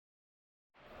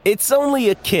It's only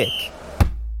a kick,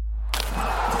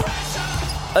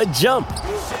 a jump,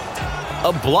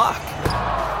 a block.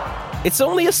 It's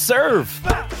only a serve.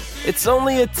 It's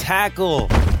only a tackle,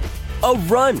 a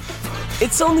run.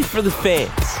 It's only for the fans.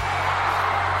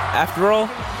 After all,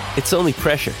 it's only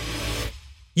pressure.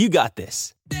 You got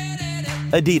this.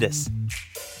 Adidas.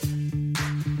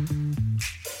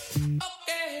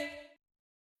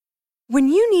 When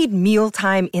you need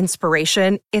mealtime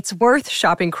inspiration, it's worth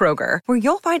shopping Kroger, where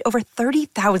you'll find over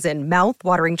 30,000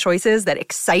 mouth-watering choices that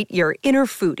excite your inner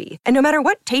foodie. And no matter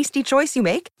what tasty choice you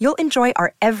make, you'll enjoy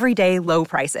our everyday low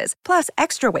prices, plus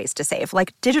extra ways to save,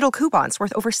 like digital coupons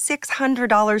worth over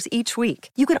 $600 each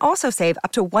week. You can also save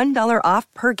up to $1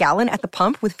 off per gallon at the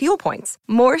pump with fuel points.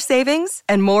 More savings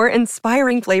and more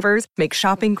inspiring flavors make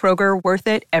shopping Kroger worth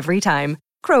it every time.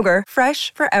 Kroger,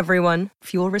 fresh for everyone.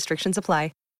 Fuel restrictions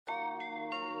apply.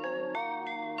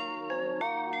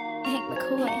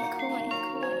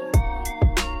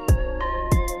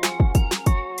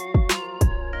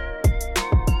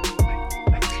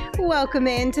 Welcome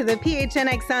into the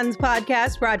PHNX Suns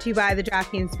podcast, brought to you by the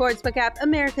DraftKings Sportsbook app,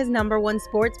 America's #1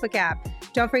 sportsbook app.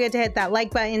 Don't forget to hit that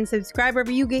like button, subscribe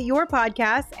wherever you get your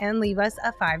podcasts, and leave us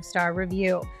a 5-star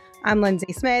review. I'm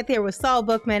Lindsay Smith here with Saul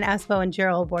Bookman, Espo, and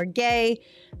Gerald Bourguet.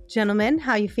 Gentlemen,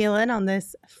 how you feeling on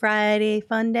this Friday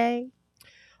fun day?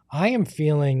 I am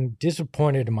feeling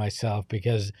disappointed in myself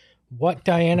because what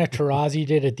Diana Taurasi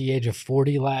did at the age of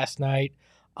 40 last night,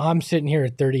 I'm sitting here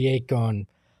at 38 going,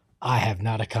 I have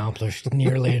not accomplished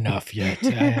nearly enough yet. I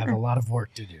have a lot of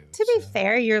work to do. To be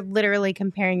fair, you're literally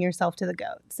comparing yourself to the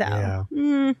GOAT. So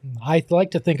Yeah. I like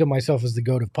to think of myself as the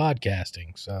GOAT of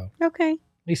podcasting. So Okay. at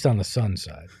least on the Sun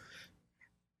side.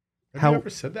 Have you ever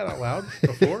said that out loud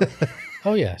before?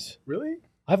 Oh, yes. Really?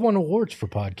 I've won awards for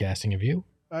podcasting. Have you?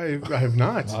 I have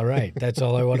not. All right. That's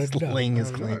all I wanted to know. Laying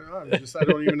his claim. I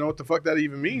don't even know what the fuck that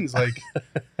even means. Like,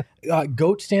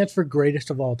 GOAT stands for greatest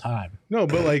of all time. no,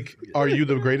 but like, are you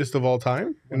the greatest of all time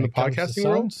in When the it comes to podcasting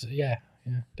world? Suns, yeah,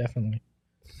 definitely.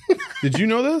 Did you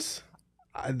know this?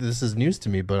 This is news to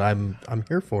me, but I'm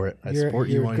here for it. I You're- support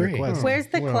you're you on your great. quest. Where's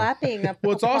the Well, clapping?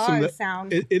 Well, it's awesome. Applause That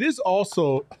sound. it is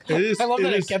also. It is. I love it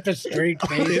that is- I kept a straight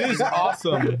face. It is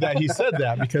awesome that he said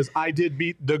that because I did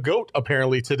beat the GOAT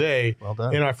apparently today Well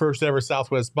done. in our first ever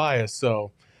Southwest bias.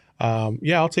 So,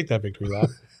 yeah, I'll take that victory lap.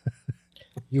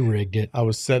 You rigged it. I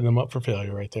was setting him up for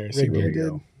failure right there. See Rigged what it. we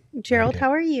did? Gerald,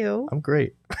 how are you? I'm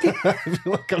great. I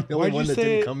feel like I'm the only Why'd one you that say?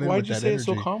 didn't come in Why'd with you that say it energy.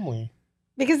 so calmly?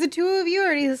 Because the two of you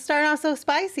already starting off so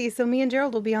spicy, so me and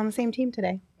Gerald will be on the same team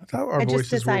today. I thought our I just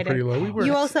voices were decided. pretty low. We were.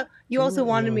 You also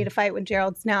wanted yeah. me to fight with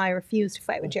Gerald. So now I refuse to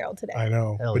fight with Gerald today. I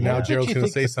know, Hell but now yeah. Gerald's What going you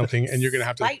to say something, and you're going to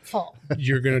have to. Spiteful.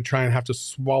 You're going to try and have to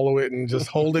swallow it and just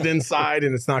hold it inside,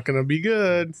 and it's not going to be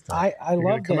good. I You're gonna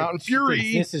love come that out in she thinks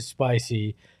fury. This is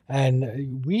spicy,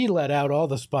 and we let out all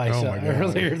the spice Oh my God.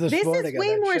 earlier this This morning. is on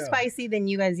way that more show. spicy than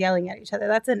you guys yelling at each other.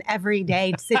 That's an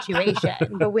everyday situation.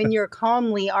 But when you're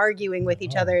calmly arguing with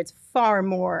each other, it's far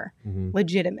more Mhm.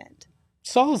 legitimate.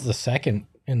 Saul's the second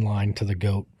in line to the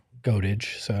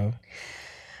goatage. So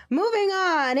Moving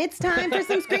on, it's time for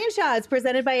some screenshots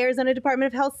presented by Arizona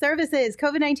Department of Health Services.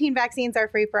 COVID-19 vaccines are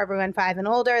free for everyone 5 and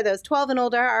older. Those 12 and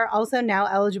older are also now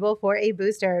eligible for a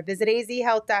booster. Visit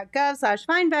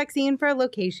azhealth.gov/find-vaccine for a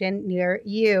location near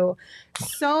you.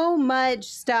 So much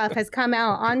stuff has come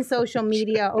out on social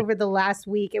media over the last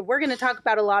week, and we're going to talk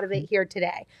about a lot of it here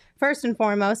today. First and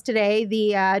foremost, today,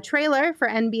 the trailer for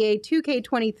NBA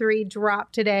 2K23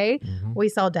 dropped today. Mhm. We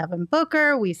saw Devin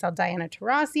Booker. We saw Diana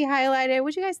Taurasi highlighted.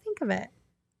 What do you guys think of it?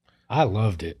 I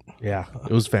loved it. Yeah,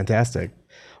 it was fantastic.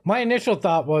 My initial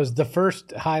thought was the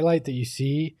first highlight that you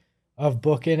see of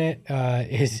Book in it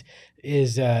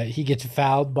is he gets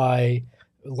fouled by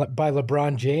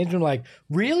LeBron James. I'm like,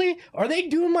 really? Are they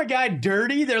doing my guy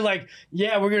dirty? They're like,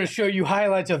 yeah, we're gonna show you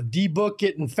highlights of D Book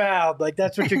getting fouled. Like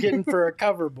that's what you're getting for a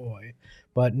cover boy.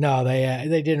 But no,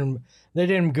 they did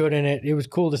him good in it. It was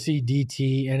cool to see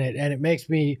DT in it, and it makes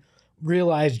me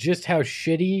realize just how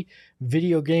shitty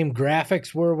video game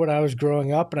graphics were when I was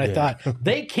growing up, and I thought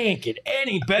they can't get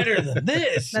any better than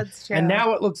this. That's true. And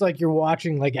now it looks like you're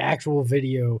watching like actual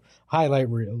video highlight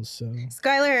reels. So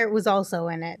Skylar was also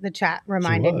in it. The chat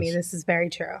reminded me was. this is very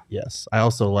true. Yes. I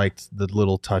also liked the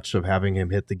little touch of having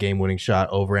him hit the game-winning shot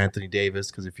over Anthony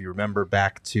Davis, because if you remember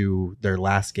back to their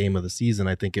last game of the season,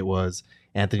 I think it was,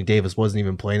 Anthony Davis wasn't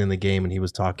even playing in the game, and he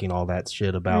was talking all that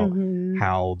shit about Mhm.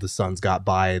 how the Suns got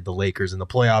by the Lakers in the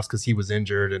playoffs because he was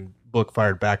injured, and Book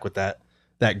fired back with that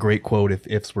great quote, if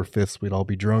ifs were fifths, we'd all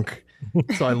be drunk.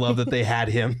 So I love that they had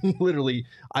him literally.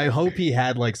 I hope he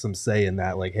had like some say in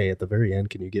that, like, hey, at the very end,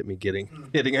 can you get me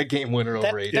hitting a game winner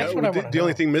over AD? That's what I wanna the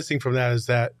only know. thing missing from that is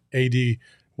that AD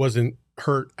wasn't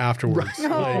hurt afterwards.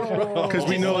 Because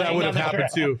we know that would have happened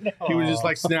too. He would just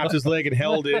like snapped his leg and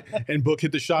held it, and Book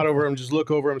hit the shot over him, just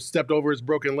look over him, stepped over his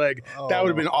broken leg. That would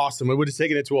have been awesome. It would have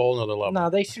taken it to a whole nother level. No,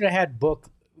 they should have had Book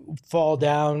fall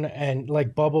down and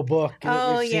like bubble Book.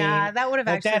 Oh yeah, that would have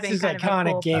actually that's been his kind of a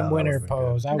iconic cool game winner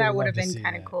pose. That would have been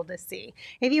kind of cool to see.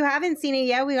 If you haven't seen it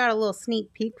yet, we got a little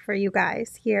sneak peek for you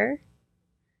guys here.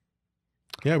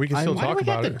 Yeah, we can still Why do talk we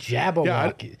about got it. the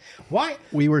Jabberwock? Why?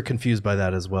 We were confused by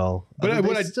that as well. But But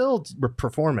what they I- still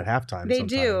perform at halftime. They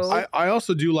sometimes. do. I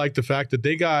also do like the fact that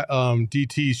they got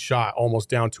DT's shot almost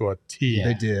down to a T. Yeah.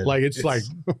 They did. Like it's like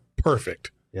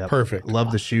perfect. Yep. Perfect.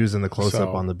 Love the shoes and the close up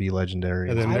So- on the Be Legendary.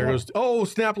 And then there goes,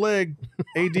 snap leg.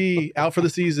 AD out for the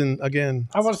season again.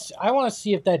 I want to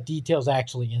see if that detail's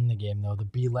actually in the game though. The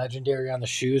Be Legendary on the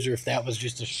shoes, or if that was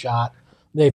just a shot.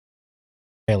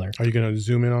 Taylor. Are you going to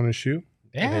zoom in on his shoe?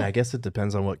 I mean, I guess it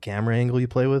depends on what camera angle you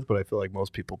play with, but I feel like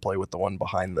most people play with the one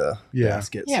behind the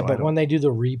basket. Yeah, so I but don't- when they do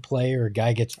the replay or a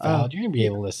guy gets fouled, you're gonna be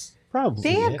able to probably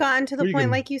They have gotten to the Well, you point,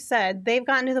 can- like you said, they've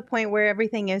gotten to the point where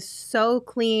everything is so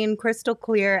clean, crystal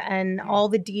clear, and all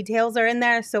the details are in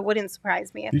there. So it wouldn't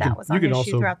surprise me if You that can- was you on can his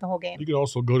also- shoe throughout the whole game. You could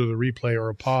also go to the replay or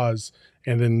a pause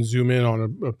and then zoom in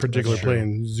on a particular That's play true.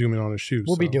 and zoom in on his shoe.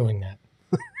 We'll be doing that.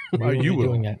 You be will.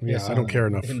 doing that. Yeah, Yes, I don't care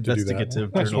enough to do that.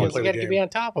 Investigative I just wanna journalism. play We the got to game. be on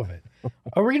top of it.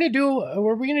 Are we gonna do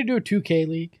a 2K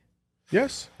league?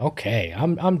 Yes. Okay,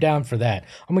 I'm down for that.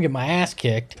 I'm gonna get my ass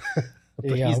kicked.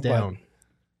 But You he's know, down.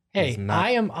 Hey, He's not-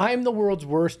 I am the world's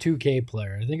worst 2K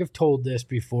player. I think I've told this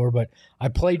before, but I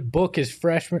played Book his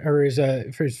freshman or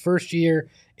for his first year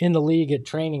in the league at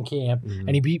training camp, Mhm. and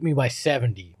he beat me by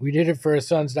 70. We did it for a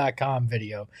Suns.com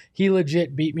video. He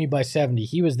legit beat me by 70.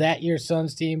 He was that year's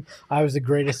Suns team. I was the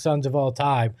greatest Suns of all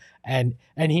time, and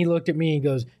he looked at me and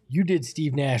goes, "You did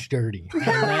Steve Nash dirty."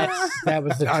 And that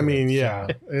was the. I truth. mean, yeah.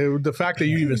 The fact that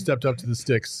you even stepped up to the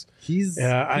sticks. He's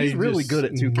I really just- good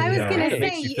at 2K. I was Yeah. going It to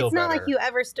makes say, you feel it's not better. like you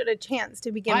ever stood a chance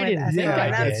to begin I with. didn't think I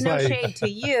That's did. no Like- shade to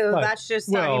you. But- That's just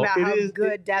Well, talking about it how is-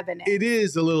 good Devin is. It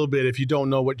is a little bit if you don't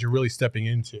know what you're really stepping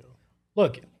into.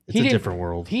 Look, It's a different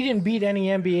world. He didn't beat any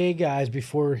NBA guys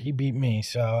before he beat me,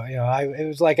 so it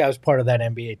was like I was part of that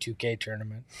NBA 2K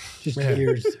tournament. Just Man.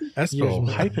 years. Espo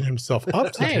Years- hyping himself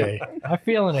up today. Hey, I'm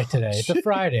feeling it today. It's a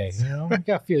Friday. You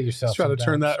gotta feel yourself. He's trying to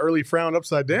turn that sometimes. early frown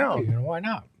upside down. Why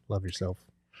not? Love yourself.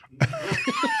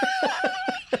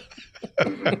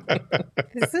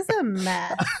 This is a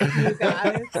mess, you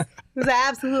guys. This is an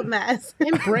absolute mess.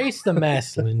 Embrace the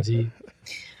mess, Lindsay.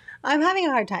 I'm having a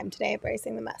hard time today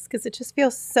embracing the mess because it just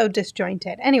feels so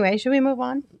disjointed. Anyway, should we move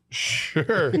on?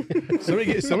 Sure.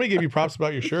 Somebody gave you props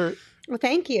about your shirt. Well,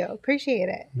 thank you. Appreciate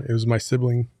it. It was my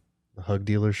sibling. The hug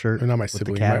dealer shirt. Or not my with the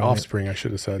sibling, cat my on it. offspring, I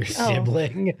should have said. Your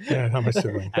sibling. Yeah, not my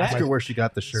sibling. Ask her where she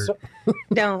got the shirt. So-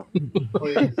 Don't.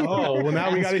 Oh, well,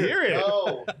 now we got to hear it.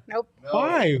 No. Nope. No.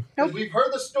 Why? 'Cause we've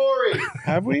heard the story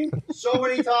Have we? so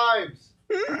many times.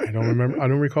 I don't remember. I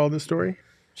don't recall this story.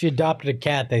 She adopted a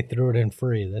cat. They threw it in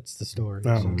free. That's the story.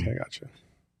 Oh, okay, gotcha.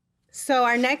 So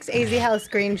our next AZ Health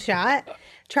screenshot,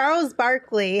 Charles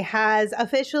Barkley has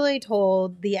officially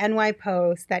told the NY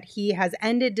Post that he has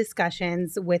ended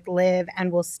discussions with Liv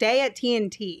and will stay at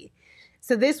TNT.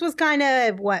 So this was kind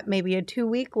of maybe a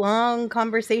 2-week long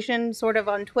conversation sort of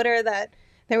on Twitter that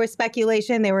there was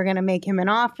speculation they were going to make him an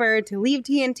offer to leave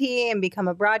TNT and become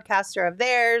a broadcaster of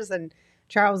theirs. And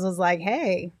Charles was like,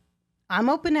 hey, I'm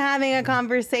open to having a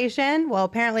conversation. Well,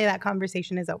 apparently that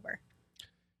conversation is over.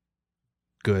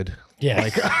 Good. Yeah.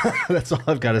 Like that's all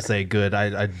I've got to say. Good.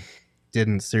 I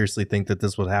didn't seriously think that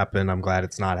this would happen. I'm glad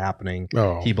it's not happening.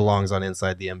 Oh, He belongs on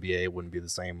Inside the NBA. It wouldn't be the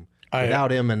same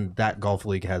without him. And that golf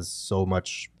league has so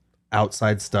much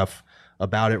outside stuff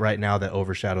about it right now that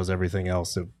overshadows everything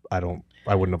else. I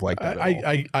wouldn't have liked that.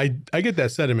 at all. I get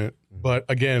that sentiment, but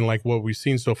again, like what we've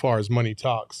seen so far is money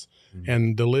talks,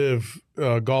 and the Live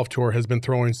Golf Tour has been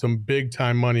throwing some big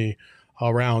time money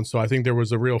around. So I think there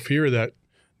was a real fear that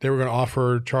they were going to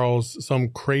offer Charles some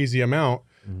crazy amount,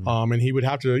 and he would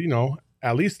have to,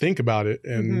 at least think about it.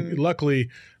 And luckily,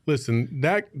 listen,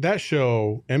 that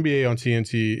show NBA on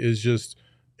TNT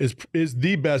is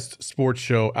the best sports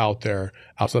show out there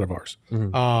outside of ours.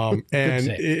 And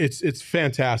save. it's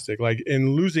fantastic. Like, and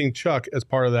losing Chuck as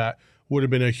part of that would have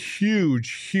been a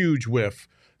huge whiff.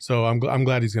 So I'm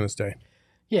glad he's going to stay.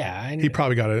 Yeah. And He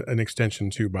probably got an extension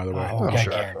too, by the way. I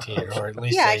guarantee it, or at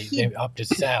least Yeah, they upped his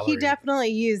salary. He definitely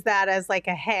used that as like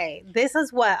a, hey, this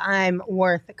is what I'm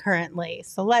worth currently.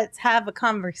 So let's have a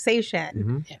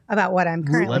conversation about what I'm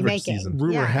currently Leverage making. season.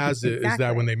 Rumor Yeah, has it is that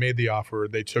exactly. when they made the offer,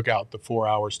 they took out the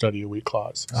 4-hour study a week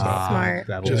clause. So Smart.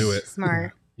 That'll Just- do it.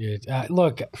 Smart. Yeah,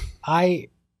 look,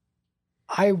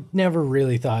 I never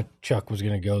really thought Chuck was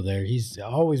going to go there. He's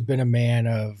always been a man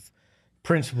of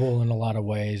principle in a lot of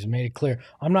ways. Made it clear,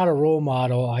 I'm not a role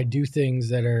model. I do things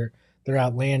they're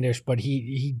outlandish, but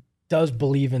he does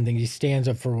believe in things. He stands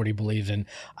up for what he believes in.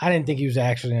 I didn't think he was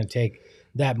actually going to take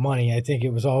that money. I think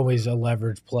it was always a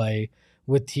leverage play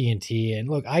with TNT. And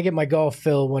look, I get my golf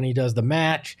fill when he does the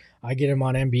match. I get him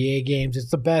on NBA games.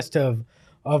 It's the best of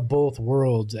both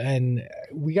worlds, and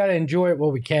we got to enjoy it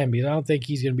while we can, because I don't think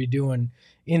he's going to be doing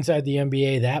inside the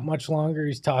NBA that much longer.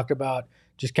 He's talked about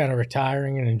just kind of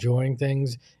retiring and enjoying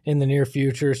things in the near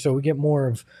future. So we get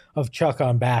more of Chuck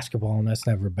on basketball, and that's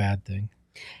never a bad thing.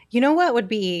 You know what would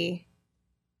be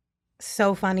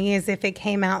so funny is if it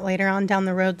came out later on down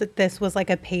the road that this was like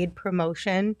a paid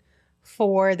promotion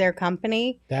for their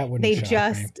company. That would They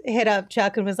just hit up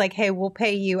Chuck and was like, hey, we'll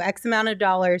pay you X amount of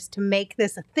dollars to make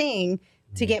this a thing,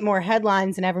 to get more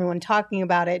headlines and everyone talking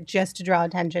about it, just to draw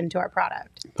attention to our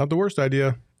product. Not the worst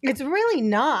idea. It's really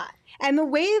not. And the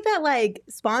way that like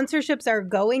sponsorships are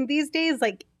going these days,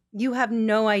 like you have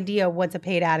no idea what's a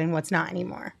paid ad and what's not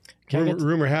anymore.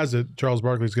 Rumor has it Charles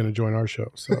Barkley's going to join our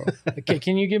show. So Okay,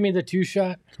 can you give me the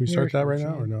 2-shot? can we start that right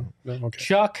now or no? No, okay.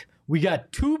 Chuck, we got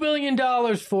 $2 billion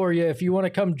for you if you want to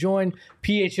come join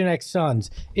PHNX Suns.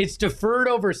 It's deferred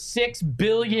over 6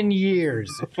 billion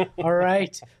years, all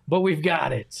right? But we've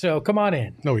got it. So come on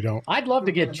in. No, we don't. I'd love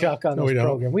to get Chuck on No, we this don't.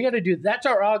 program. We got to do that's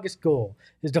our August goal,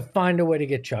 is to find a way to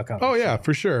get Chuck on. Oh this yeah, show.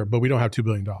 for sure. But we don't have $2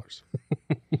 billion.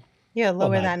 Yeah,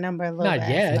 lower not- that number a little Not bit.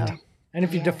 yet. so And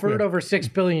if you deferred over 6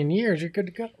 billion years, you're good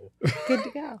to go. good to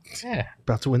go. Yeah.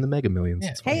 About to win the Mega Millions.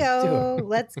 Yeah. It's fine. Heyo,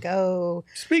 let's go.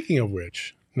 Speaking of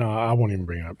which, no, I won't even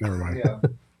bring it up. Never mind.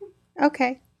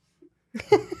 Okay.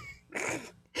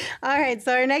 All right.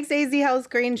 So our next AZ Health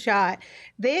screenshot.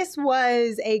 This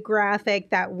was a graphic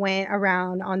that went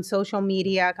around on social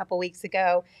media a couple weeks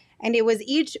ago, and it was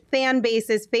each fan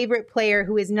base's favorite player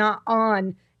who is not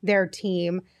on their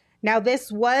team. Now,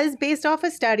 this was based off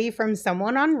a study from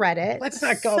someone on Reddit. Let's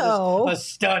not call this a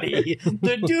study.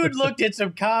 The dude looked at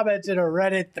some comments in a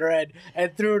Reddit thread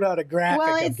and threw it on a graphic.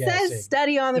 Well, I'm it guessing. says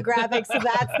study on the graphic, so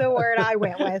that's the word I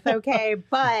went with. Okay.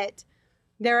 But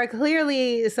there are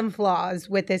clearly some flaws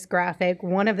with this graphic.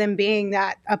 One of them being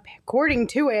that, according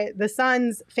to it, the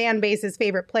Suns fan base's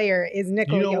favorite player is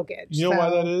Nikola Jokic. You know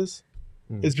why that is?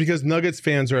 It's because Nuggets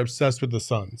fans are obsessed with the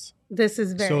Suns. This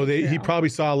is very So he true. probably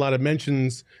saw a lot of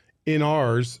mentions in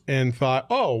ours and thought,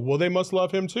 oh, well, they must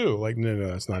love him too. Like, no,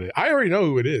 that's not it. I already know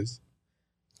who it is.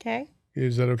 Okay.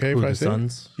 Is that okay Who, if I the say?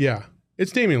 Suns? Yeah.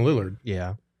 It's Damian Lillard.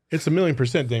 Yeah. It's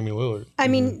 1,000,000% Damian Lillard. I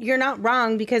mean, you're not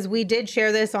wrong, because we did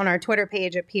share this on our Twitter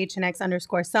page at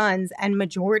PHNX_Suns, and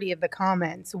majority of the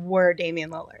comments were Damian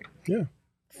Lillard. Yeah.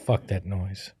 Fuck that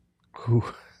noise. Who?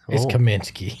 It's Oh,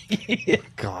 Kaminsky.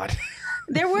 God.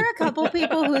 There were a couple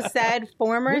people who said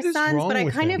former What is Suns, wrong but I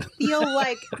with kind him? of feel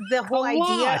like the whole A idea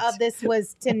lot. of this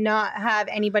was to not have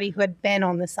anybody who had been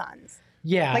on the Suns.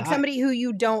 Yeah. Like somebody who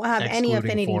you don't have any Excluding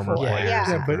affinity former for. players. Yeah.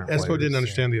 Yeah, but Current Espo didn't players,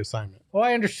 understand the assignment. Well,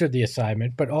 I understood the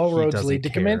assignment, but all He roads doesn't lead to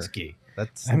care. Kaminsky.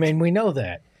 That's I mean, we know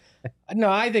that. No,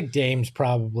 I think Dame's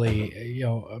probably,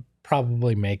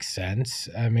 probably makes sense.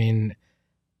 I mean,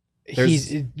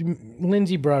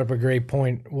 Lindsay brought up a great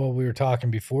point while we were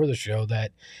talking before the show,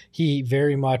 that he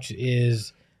very much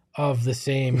is of the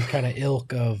same kind of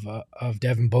ilk of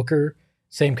Devin Booker,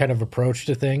 same kind of approach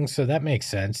to things. So that makes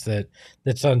sense that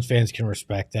Suns fans can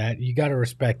respect that. You got to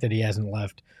respect that he hasn't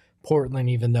left Portland,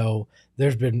 even though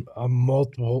there's been a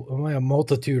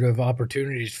multitude of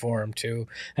opportunities for him to,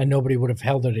 and nobody would have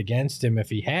held it against him if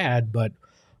he had. But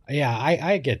yeah,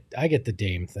 I get the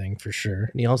Dame thing for sure.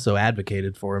 And he also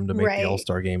advocated for him to make Right. the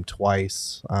All-Star game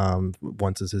twice.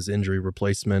 Once as his injury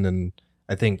replacement, and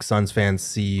I think Suns fans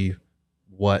see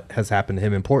what has happened to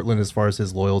him in Portland as far as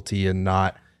his loyalty and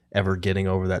not ever getting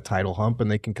over that title hump, and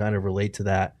they can kind of relate to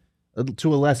that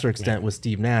to a lesser extent with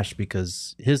Steve Nash,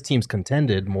 because his team's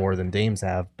contended more than Dame's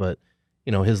have, but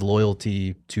his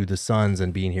loyalty to the Suns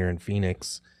and being here in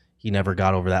Phoenix, he never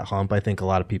got over that hump. I think a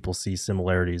lot of people see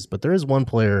similarities, but there is one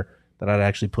player that I'd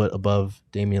actually put above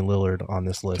Damian Lillard on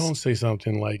this list. Don't say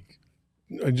something like,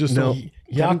 just No.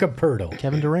 Jakob Poeltl.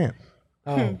 Kevin Durant.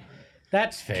 Oh,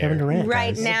 that's fair. Kevin Durant.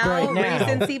 Right guys. now, Right now.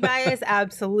 recency bias,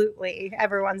 absolutely.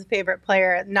 Everyone's favorite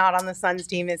player not on the Suns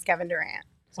team is Kevin Durant.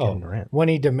 It's Kevin Durant. When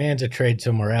he demands a trade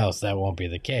somewhere else, that won't be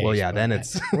the case. Well, yeah, but then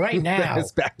it's right now.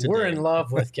 it's back to we're Dame. in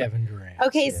love with Kevin Durant.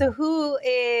 Okay, so who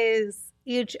is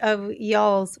each of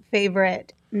y'all's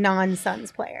favorite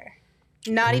non-Suns player?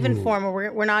 Not even former. We're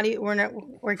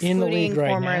excluding right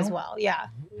former now? as well. Yeah,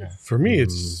 for me,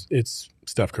 it's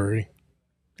Steph Curry.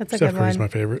 that's a Steph good Curry's one. my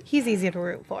favorite. He's easy to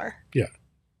root for. Yeah.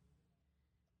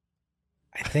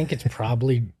 I think it's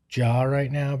probably Ja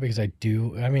right now because I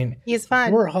mean, He's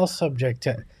fun. we're all subject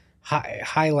to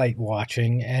highlight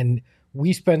watching, and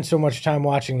we spend so much time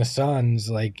watching the Suns.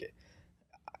 Like,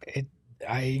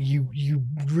 you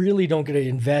really don't get to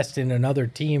invest in another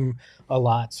team a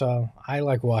lot. So I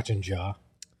like watching Ja.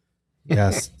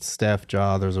 Yes, Steph,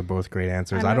 Ja, those are both great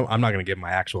answers. I'm not going to give my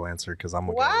actual answer because I'm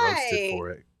going to get roasted for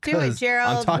it. Do it, 'Cause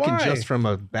Gerald. I'm talking Why? just from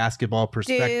a basketball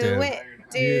perspective. Do it.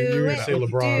 Do You're it. gonna say LeBron,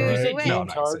 do right? it. No, James no,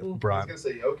 Harden? I was LeBron. gonna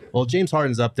say Jokic. Well, James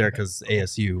Harden's up there because the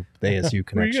ASU What are you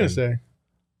connection. gonna say?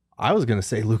 I was going to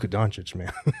say Luka Doncic,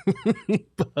 man,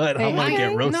 but I'm going to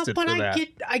get roasted but for that.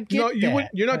 I get No, that.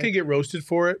 you're not gonna get roasted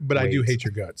for it, but I do Wait. hate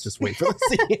your guts. Just wait for the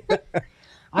scene.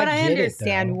 But I get it,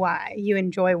 understand though. why you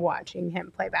enjoy watching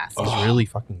him play basketball. He's really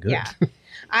fucking good. Yeah.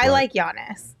 I But- like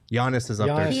Giannis. Giannis is up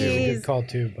there Giannis is a too. He's- good call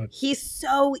too, but He's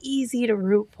so easy to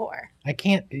root for. I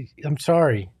can't. I'm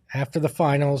sorry. After the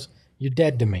finals, you're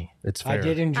dead to me. It's fair. I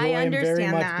did enjoy him very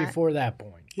understand much that. before that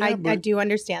point. I do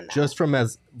understand that. Just from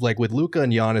as like with Luka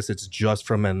and Giannis, it's just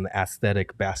from an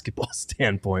aesthetic basketball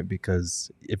standpoint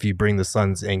because if you bring the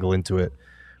Suns angle into it,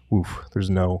 oof, there's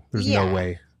no Yeah.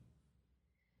 way.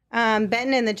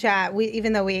 Benton in the chat,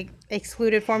 even though we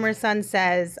excluded former Sun,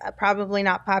 says probably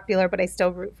not popular, but I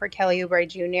still root for Kelly Oubre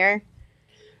Jr.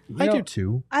 I know- do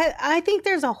too. I think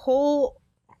there's a whole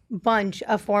bunch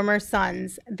of former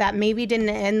Suns that maybe didn't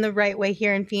end the right way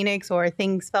here in Phoenix, or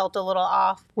things felt a little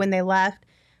off when they left.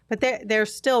 But they're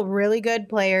still really good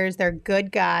players. They're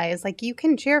good guys. Like, you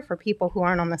can cheer for people who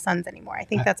aren't on the Suns anymore. I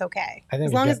think that's okay. I think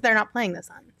as we long got- as they're not playing the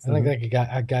Suns. I think like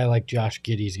a guy like Josh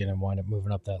Giddey's going to wind up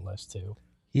moving up that list too.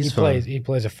 He's fun. He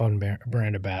plays a fun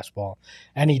brand of basketball,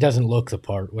 and he doesn't look the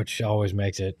part, which always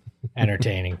makes it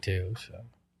entertaining too. So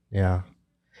Yeah.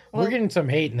 Well- we're getting some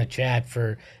hate in the chat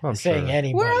for I'm saying sure.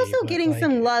 anybody. We're also but, getting like,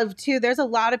 some love too. There's a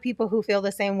lot of people who feel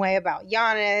the same way about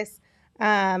Giannis.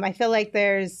 I feel like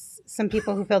there's some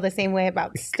people who feel the same way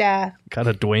about Steph. Got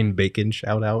a Dwayne Bacon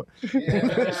shout out.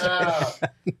 Yeah.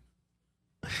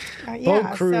 Bo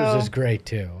Cruz so is great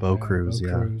too. Bo Cruz,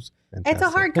 yeah. it's a Fantastic.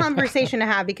 hard conversation to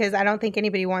have because I don't think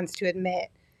anybody wants to admit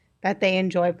that they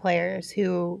enjoy players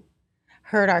who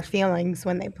hurt our feelings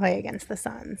when they play against the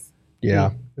Suns.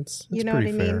 Yeah. It's You know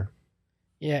pretty what I mean? fair.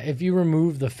 Yeah, if you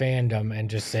remove the fandom and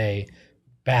just say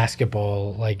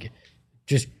basketball, like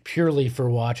just purely for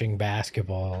watching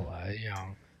basketball,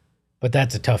 but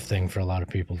that's a tough thing for a lot of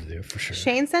people to do for sure.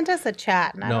 Shane sent us a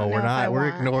chat, and I No, don't know we're if I not. We're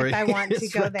want, ignoring if I want to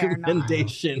his go there or not.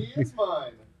 recommendation. It's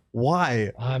mine.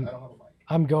 Why? I don't have a mic.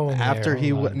 I'm going After there. he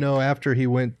Hold on. after he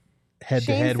went head to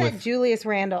Shane head said with Julius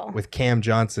Randle. Cam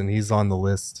Johnson, he's on the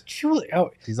list.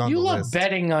 He's on you the love list.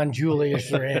 betting on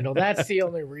Julius Randle. That's the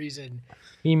only reason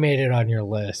he made it on your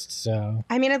list. So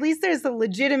I mean, at least there's a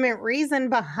legitimate reason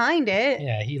behind it.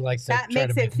 yeah, he likes to That try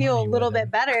makes to it make feel a money little with bit him.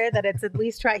 better that it's at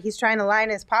least he's trying to line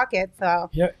his pocket. So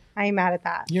Yeah, I ain't mad at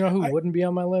that. you know who wouldn't be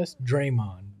on my list?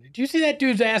 Draymond. Did you see that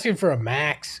dude's asking for a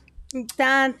max?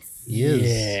 That's He is.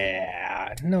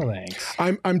 Yeah, no thanks.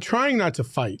 I'm trying not to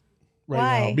fight right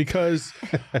Why? now because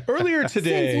earlier since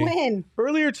today, when?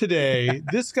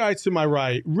 this guy to my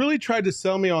right really tried to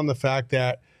sell me on the fact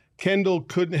that Kendall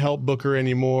couldn't help Booker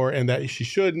anymore and that she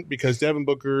shouldn't because Devin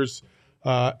Booker's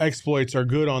exploits are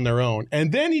good on their own.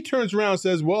 And then he turns around and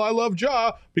says, well, I love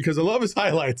Ja because I love his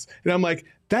highlights. And I'm like,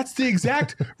 that's the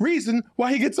exact reason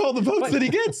why he gets all the votes that he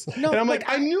gets. No, and I'm but like,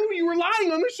 I knew you were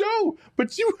lying on the show,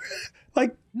 but you,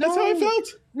 like, that's how I No. felt.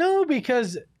 No,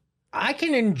 because I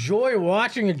can enjoy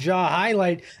watching a Ja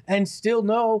highlight and still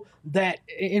know that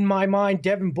in my mind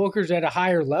Devin Booker's at a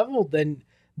higher level than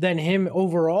him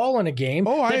overall in a game.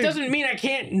 Oh, that doesn't mean I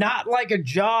can't not like a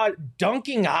Ja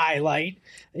dunking highlight.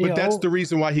 you But that's know. the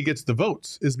reason why he gets the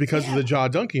votes is because of the jaw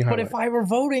dunking But highlight. if I were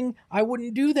voting, I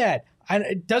wouldn't do that.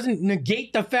 It doesn't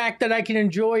negate the fact that I can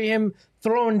enjoy him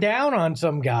throwing down on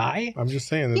some guy. I'm just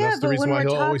saying that Yeah, that's the but reason when why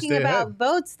we're he'll always talking stay about ahead.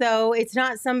 votes, though, it's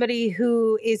not somebody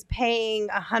who is paying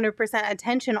 100%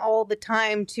 attention all the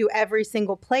time to every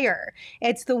single player.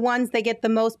 It's the ones that get the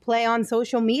most play on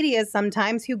social media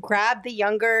sometimes who grab the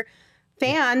younger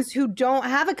fans who don't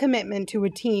have a commitment to a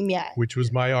team yet. Which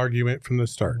was my argument from the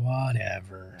start.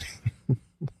 Whatever.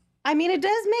 I mean, it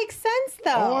does make sense,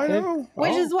 though. Oh, I know.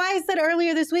 Which is why I said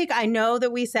earlier this week, I know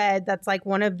that we said that's like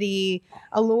one of the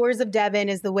allures of Devin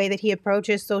is the way that he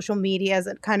approaches social media as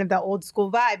a kind of the old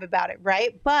school vibe about it,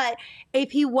 right? But if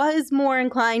he was more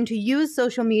inclined to use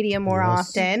social media more Yes.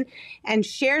 often and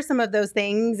share some of those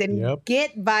things and Yep.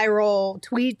 get viral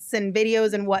tweets and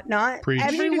videos and whatnot, Preach.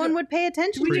 everyone would pay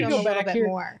attention to Preach. him a Go little back bit here.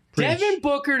 more. Devin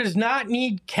Booker does not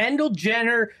need Kendall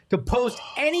Jenner to post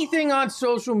anything on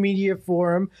social media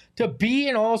for him to be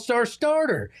an all-star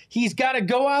starter. He's got to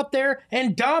go out there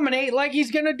and dominate like he's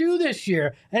going to do this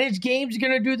year, and his game's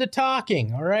going to do the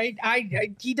talking, all right?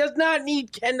 He does not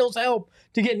need Kendall's help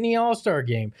to get in the all-star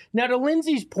game. Now, to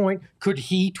Lindsay's point, could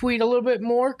he tweet a little bit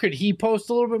more? Could he post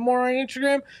a little bit more on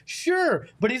Instagram? Sure,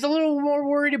 but he's a little more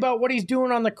worried about what he's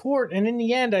doing on the court, and in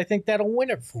the end, I think that'll win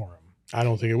it for him. I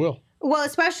don't think it will. Well,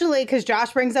 especially because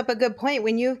Josh brings up a good point.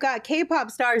 When you've got K-pop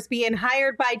stars being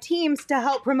hired by teams to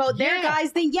help promote their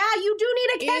guys, then you do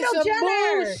need a Kendall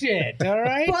Jenner. Bullshit, all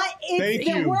right? But it's Thank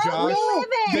the you, world Josh. we live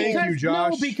in. Thank you,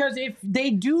 Josh. No, because if they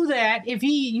do that, if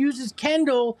he uses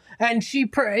Kendall and she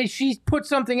puts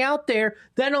something out there,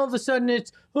 then all of a sudden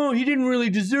it's, oh, he didn't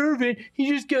really deserve it. He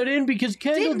just got in because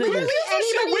Kendall did Really it.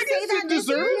 anybody say that this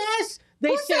year? Yes. They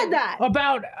Who said that?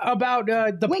 about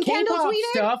the When Kendall K-pop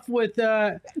tweeted? stuff with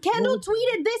Kendall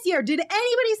tweeted this year. Did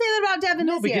anybody say that about Devin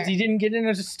no, this year? because he didn't get in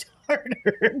as a starter.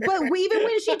 But even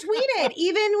when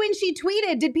she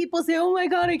tweeted, did people say, "Oh my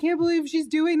God, I can't believe she's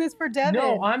doing this for Devin"?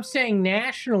 No, I'm saying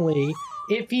nationally,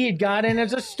 if he had got in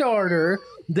as a starter,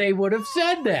 they would have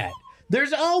said that.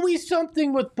 There's always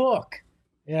something with Book.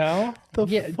 You know?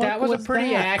 That was a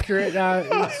pretty accurate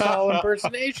Saul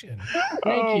impersonation.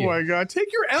 Thank you. My God.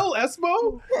 Take your L,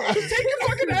 Espo. Just take your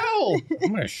fucking L. I'm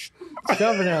going to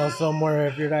shove an L somewhere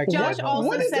if you're not Josh careful. also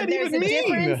What does said that there's a even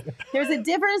mean? difference. There's a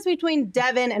difference between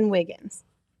Devin and Wiggins.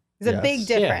 There's a big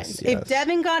difference. yes. If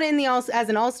Devin got in as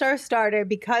an all-star starter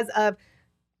because of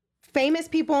famous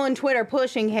people on Twitter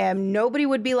pushing him, nobody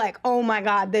would be like, "Oh my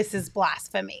God, this is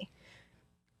blasphemy."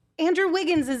 Andrew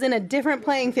Wiggins is in a different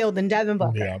playing field than Devin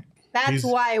Booker. Yeah. That's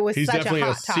why it was He's such a definitely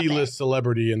hot a topic. C-list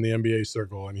celebrity in the NBA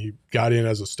circle, and he got in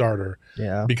as a starter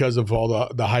Yeah. because of all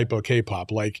the hype of K-pop.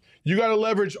 Like, you got to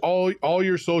leverage all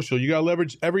your social. You got to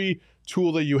leverage every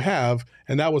tool that you have,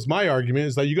 and that was my argument,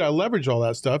 is that you got to leverage all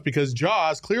that stuff because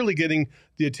Ja's clearly getting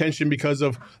the attention because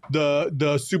of the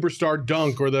superstar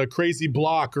dunk or the crazy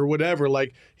block or whatever.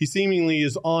 Like, he seemingly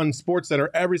is on SportsCenter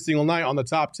every single night on the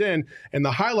top 10, and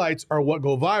the highlights are what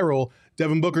go viral.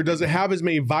 Devin Booker doesn't have as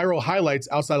many viral highlights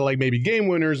outside of like maybe game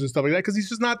winners and stuff like that because he's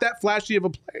just not that flashy of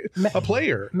a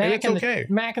player. And it's okay.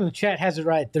 Mac in the chat has it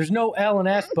right. There's no L in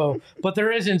Espo, but there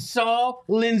is in Saul,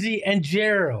 Lindsay, and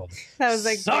Gerald. That was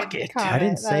like Suck it. I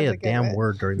didn't say a damn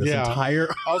word during this Yeah. entire.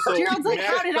 Also, Gerald's like, Mac-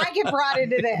 "How did I get brought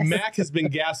into this?" Mac has been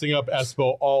gassing up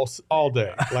Espo all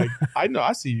day. Like, I know,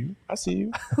 I see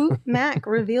you. Mac,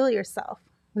 reveal yourself.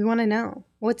 We want to know.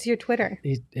 What's your Twitter?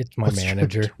 It's my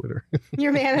manager. Twitter.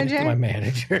 Your manager? It's my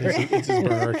manager. It's his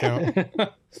burner account.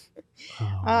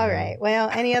 All right. Well,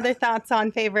 any other thoughts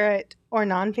on favorite or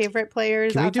non-favorite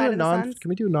players Can we outside do a of the non? Suns? Can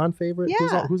we do non-favorite?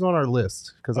 Yeah. Who's on our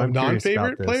list? Because I'm curious about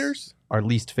non-favorite this. players? Our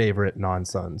least favorite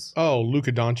non-Suns. Oh,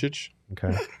 Luka Doncic.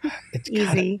 Okay. It's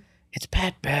Easy. It's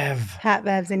Pat Bev. Pat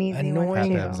Bev's an easy Annoying, one.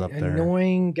 too. Bev's up there.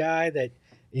 annoying guy that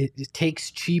it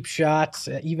takes cheap shots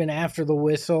even after the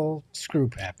whistle. Screw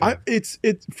Pat Bev. It's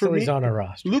for So me. he's on a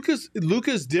roster.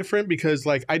 Luka's different because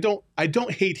like I don't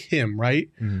hate him, right?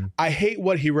 I hate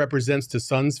what he represents to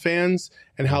Suns fans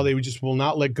and how they just will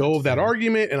not let go of that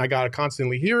argument, and I gotta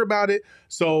constantly hear about it.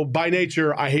 So by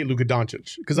nature, I hate Luka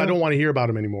Doncic because I don't want to hear about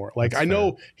him anymore. Like I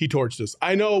know he torched us.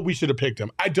 I know we should have picked him.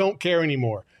 I don't care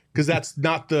anymore because that's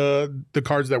not the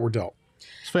cards that were dealt.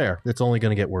 It's fair. It's only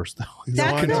going to get worse though.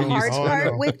 That's the continues. hard Oh, I part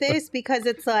know. with this because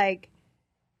it's like,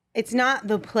 it's not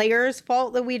the players'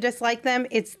 fault that we dislike them.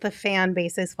 It's the fan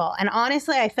base's fault. And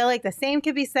honestly, I feel like the same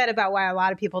could be said about why a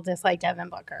lot of people dislike Devin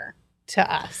Booker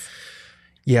to us.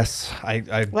 Yes,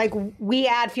 I Like, we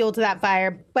add fuel to that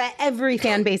fire, but every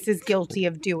fan base is guilty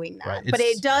of doing that. Right. But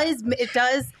it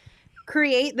does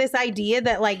create this idea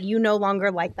that like you no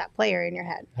longer like that player in your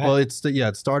head. well, it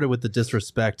started with the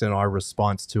disrespect, and our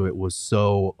response to it was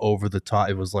so over the top.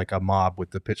 It was like a mob with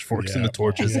the pitchforks and the Yep.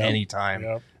 torches. Yep. Anytime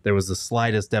Yep. there was the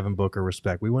slightest Devin Booker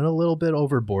respect, we went a little bit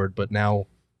overboard. But now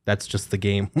that's just the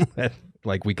game.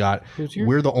 Like we got,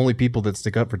 we're the only people that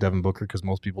stick up for Devin Booker because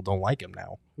most people don't like him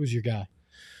now. Who's your guy?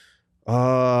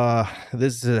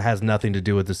 This has nothing to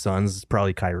do with the Suns. It's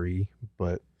probably Kyrie,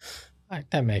 but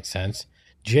That makes sense.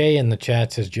 Jay in the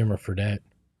chat says Jimmer Fredette.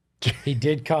 He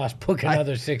did cost Book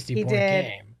another 60-point did.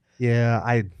 game. yeah,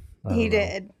 I He don't know.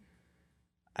 did.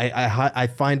 I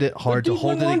find it hard to Dude hold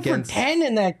went it 1 against. for 10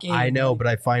 in that game. I know, but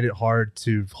I find it hard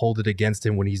to hold it against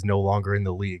him when he's no longer in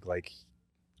the league. Like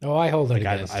Oh, I hold it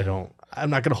against I him. don't. I'm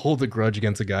not going to hold a grudge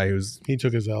against a guy who's He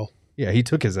took his L. he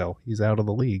took his L. He's out of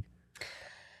the league.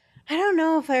 I don't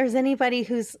know if there's anybody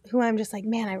who I'm just like,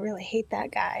 man, I really hate that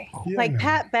guy. Yeah, like no.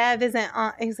 Pat Bev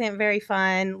isn't very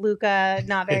fun. Luca,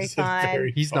 not very It's fun.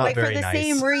 very He's fun. not like very for the nice.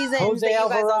 same reasons Jose that you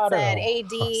guys all Alvarado. said.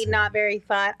 AD, not very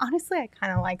fun. Honestly, I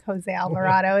kind of like Jose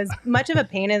Alvarado. As much of a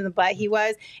pain in the butt he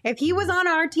was, if he was on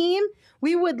our team,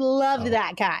 we would love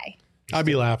that guy. I'd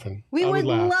be laughing. We I would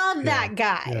laugh. love that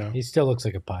guy. Yeah. He still looks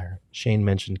like a pirate. Shane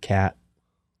mentioned Cat.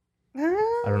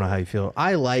 I don't know how you feel.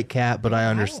 I like Cat, but I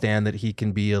understand that he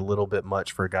can be a little bit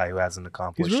much for a guy who hasn't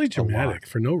accomplished. He's really a lot. dramatic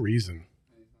for no reason.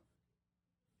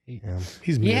 Yeah.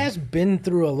 He's He mid. has been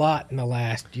through a lot in the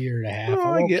last year and a half. No,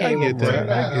 I'm I get okay that. with it.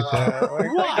 I get that.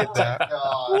 I get that.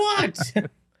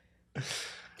 What?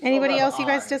 Anybody else you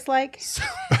guys dislike?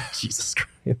 Jesus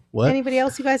Christ. What? Anybody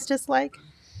else you guys dislike?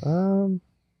 No.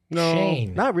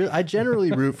 Shane. Not really. I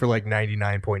generally root for like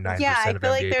 99.9% Yeah, I of feel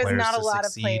like NBA there's players not a to lot of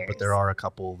succeed, players. but there are a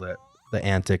couple that the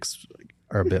antics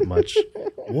are a bit much.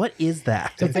 What is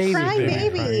that? It's a baby. Crying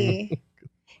baby. baby.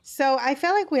 So I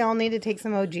feel like we all need to take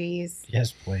some OGs.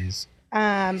 Yes, please.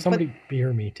 But Somebody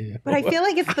beer me too. I feel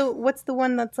like it's what's the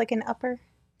one that's like an upper?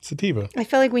 Sativa. I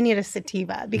feel like we need a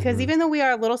sativa because even though we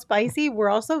are a little spicy, we're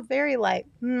also very like,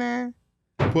 nah.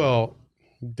 Well,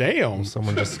 damn.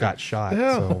 Someone just got shot.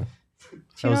 Yeah. So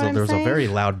Do you know what I'm there was a saying? very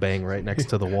loud bang right next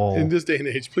to the wall. In this day and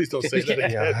age, please don't say that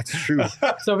again. Yeah, that's true.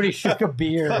 Somebody shook a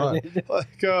beer and it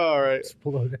Like, all right.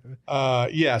 exploded.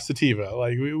 Yeah, sativa.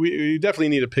 Like we definitely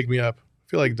need to pick me up. I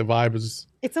feel like the vibe is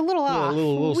It's a little off.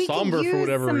 little we could somber for use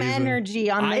whatever some reason.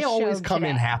 energy on this I always show come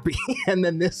in today. happy, and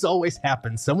then this always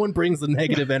happens. Someone brings the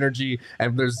negative energy,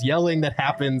 and there's yelling that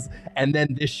happens, and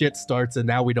then this shit starts, and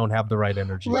now we don't have the right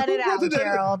energy. Let it out,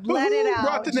 Gerald. Let it Who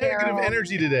brought out, the negative Gerald.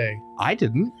 energy today? I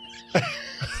didn't.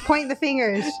 Point the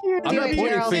fingers. I'm Do not it, pointing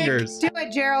Gerald. fingers. Do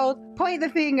it, Gerald. Point the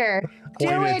finger. Do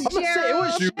Point it, it. I'm gonna say it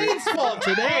was Gerald. Shane's fault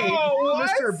today. Oh, what?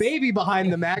 Mr. Baby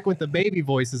behind the Mac with the baby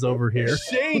voices over here.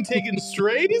 Shane taking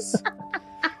strays?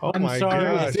 Oh I'm my sorry.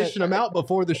 gosh. Dishing them out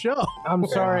before the show. I'm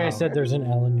sorry I said there's an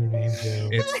L in your name too.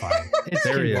 It's fine. It's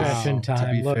There he is. confession Wow. time.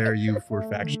 To be Look, fair, you were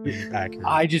factually accurate.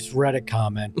 I just read a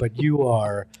comment, but you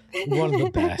are one of the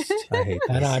best. I hate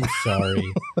And this. I'm sorry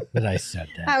that I said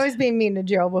that. I was being mean to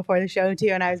Gerald before the show too,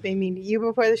 and I was being mean to you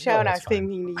before the show, Oh, and I was that's being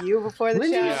mean to you before the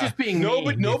Lindsay show. was just being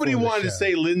Nobody, mean nobody before the wanted to show.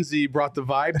 say Lindsay brought the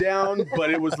vibe down, but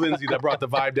it was Lindsay that brought the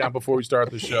vibe down before we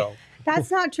started the show.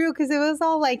 That's not true because it was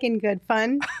all like in good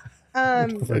fun.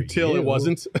 For Until you. it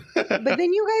wasn't. But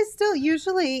then you guys still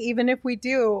usually, even if we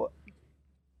do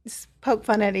poke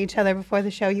fun at each other before the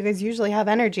show, you guys usually have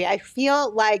energy. I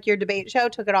feel like your debate show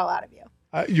took it all out of you.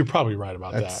 You're probably right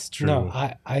about That's that. true. No,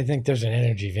 I think there's an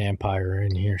energy vampire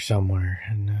in here somewhere,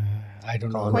 and I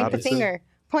don't know. Colin Point Robinson? the finger.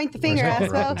 Point the finger, Colin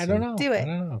Espo. Robinson? I don't know. Do it. I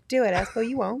don't know. Do it, Espo.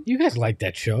 You won't. You guys like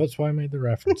that show. That's why I made the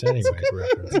reference anyway.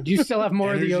 Do you still have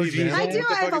more Energy of the van. OGs? I What do. the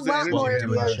I have fuck a is the lot energy more van? of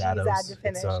the OGs I had Shadows. to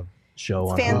finish. It's a show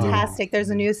It's on fantastic. There's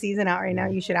a new season out right now.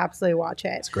 You should absolutely watch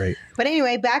it. It's great. But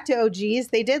anyway, back to OGs.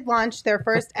 They did launch their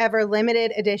first ever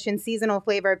limited edition seasonal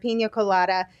flavor, Pina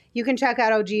Colada. You can check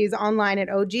out OGs online at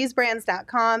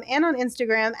ogsbrands.com and on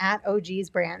Instagram at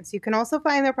ogsbrands. You can also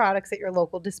find their products at your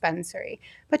local dispensary,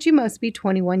 but you must be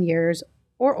 21 years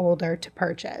or older to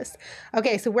purchase.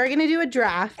 Okay, so we're going to do a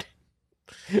draft.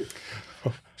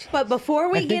 But before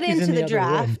I we think get he's into in the the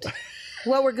other room. draft,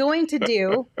 what we're going to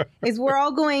do is we're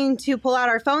all going to pull out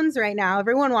our phones right now,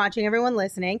 everyone watching, everyone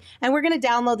listening, and we're going to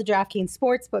download the DraftKings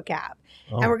Sportsbook app.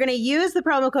 And we're going to use the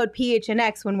promo code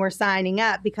PHNX when we're signing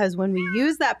up, because when we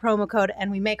use that promo code and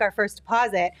we make our first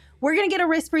deposit, we're going to get a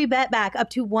risk-free bet back up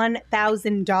to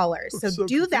 $1,000. So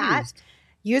do that. confused.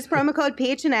 Use promo code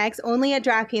PHNX only at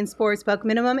DraftKings Sportsbook.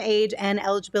 Minimum age and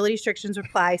eligibility restrictions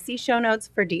apply. See show notes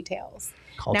for details.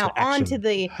 Call Now to on action. to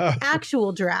the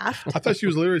actual draft. I thought she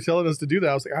was literally telling us to do that.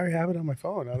 I was like, I already have it on my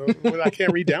phone. I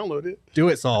can't re-download it. Do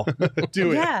it, Saul.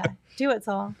 Do it. Yeah, do it,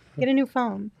 Saul. Get a new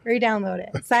phone. Re-download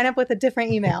it. Sign up with a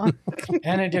different email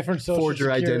And a different social Forge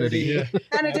your security. identity.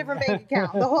 and a different bank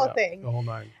account. The whole thing. The whole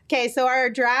nine. Okay, so our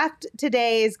draft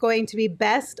today is going to be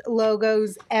best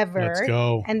logos ever. Let's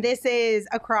go. And this is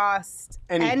across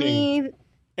Anything.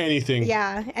 Anything.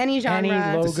 any genre. Any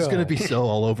logo. This is going to be so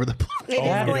all over the place. It is Oh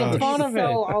my going to be gosh. Fun of it.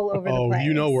 so all over the Oh, place.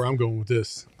 you know where I'm going with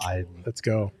this. Let's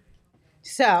go.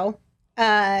 So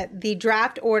the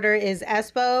draft order is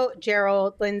Espo,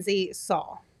 Gerald, Lindsay,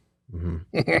 Saul.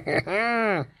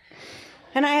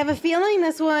 And I have a feeling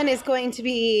this one is going to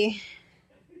be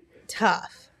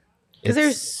tough. Because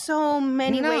there's so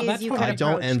many No, ways that's you what can I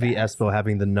don't approach envy this. Espo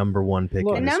having the number one pick.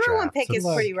 Look, The in this number one draft. pick So is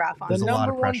look, pretty rough on there's a me. lot of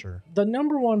number one- pressure. The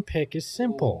number one pick is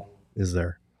simple. Is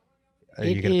there? Are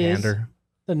It you going to is pander?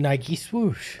 the Nike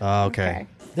swoosh. Oh, okay.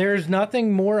 There's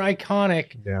nothing more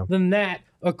iconic Yeah. than that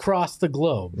across the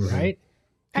globe, right?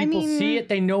 People see it.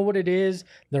 They know what it is.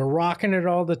 They're rocking it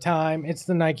all the time. It's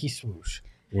the Nike swoosh.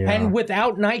 Yeah. And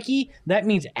without Nike, that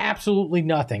means absolutely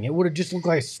nothing. It would have just looked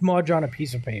like a smudge on a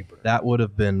piece of paper. That would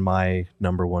have been my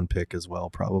number one pick as well,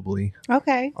 probably.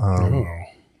 Okay.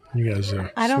 You guys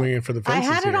are I don't- swinging for the I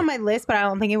fences had it here. on my list, but I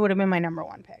don't think it would have been my number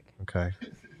one pick. Okay.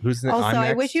 Who's Also, I'm I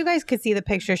next? wish you guys could see the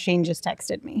picture Shane just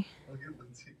texted me.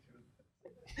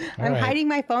 I'm right. hiding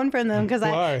my phone from them because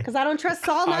Why? I don't trust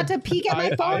Saul not to peek at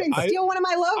my phone and steal one of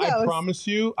my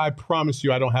logos. I promise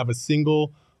you, I don't have a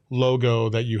single logo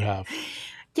that you have.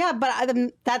 Yeah, but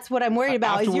that's what I'm worried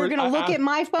about. Is you're going to look at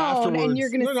my phone and you're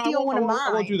going to steal one of mine.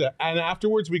 I won't do that. And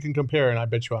afterwards, we can compare, and I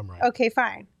bet you I'm right. Okay,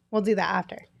 fine. We'll do that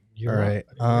after. All right.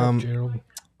 You're up, Gerald.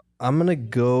 I'm going to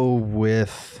go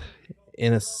with,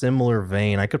 in a similar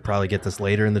vein, I could probably get this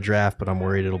later in the draft, but I'm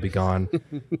worried it'll be gone.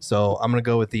 So I'm going to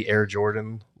go with the Air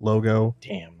Jordan logo.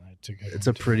 Damn, that's a good It's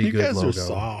a pretty You good guys logo. are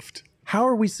soft. How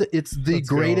are we? It's the Let's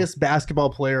go. greatest basketball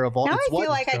player of all. Now it's I feel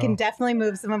like I can definitely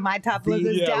move some of my top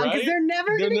logos yeah, down because right? they're never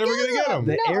They're going to never gonna get them.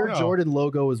 The No. Air Jordan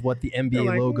logo is what the NBA They're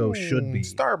like, logo should be.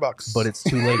 Starbucks. But it's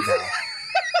too late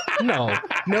now.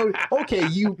 No. Okay,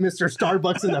 you, Mr.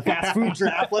 Starbucks in the fast food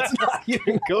draft. Let's not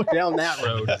even go down that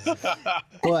road.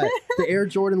 But the Air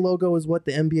Jordan logo is what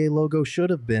the NBA logo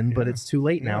should have been, but it's too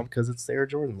late now because it's the Air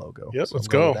Jordan logo. Yep, So let's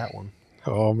I'm going go. with that one.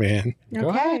 Oh, man. Go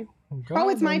Okay. ahead. Oh,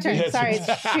 it's my turn. Yes, Sorry.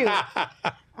 it's- Shoot.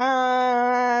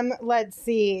 Let's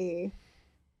see.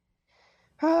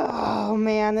 Oh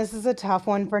man, this is a tough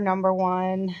one for number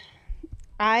one.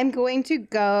 I'm going to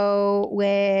go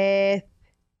with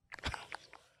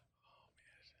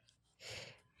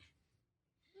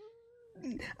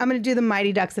I'm going to do the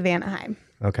Mighty Ducks of Anaheim.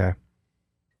 Okay.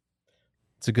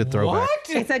 It's a good throwback.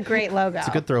 It's a great logo. It's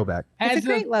a good throwback. It's a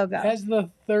great logo. As the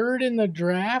third in the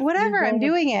draft. Whatever, you're I'm going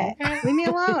doing it. Leave me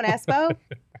alone, Espo.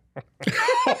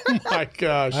 Oh, my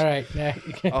gosh. All right. Now,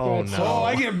 Oh, no. Oh,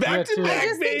 I get back to I back,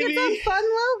 just think baby. it's a fun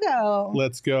logo.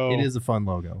 Let's go. It is a fun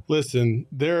logo. Listen,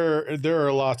 there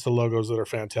are lots of logos that are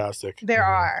fantastic. There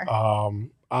are.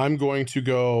 I'm going to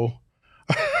go.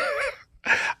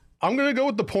 I'm going to go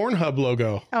with the Pornhub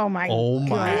logo. Oh my Oh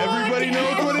my. Everybody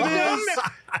knows what it is.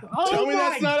 Tell me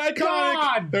that's not iconic.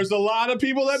 God. There's a lot of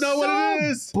people that know what it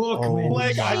is. Bookman.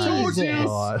 Like I told you, Jesus.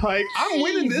 like I'm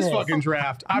winning this Jesus. fucking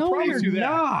draft. I No, promise you you're that.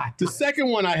 not. The second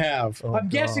one I have. Oh, I'm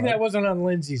guessing God. that wasn't on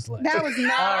Lindsay's list. That was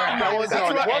not. That was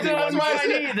It wasn't on mine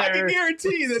I either. can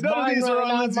guarantee that It's none of mine, these are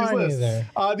not on Lindsay's mine list.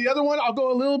 either. The other one, I'll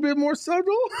go a little bit more subtle.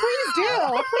 Please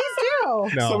do. Please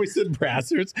do. No. Somebody said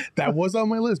Brassards. That was on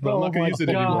my list, but I'm Oh not going my to use it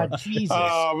anymore. God,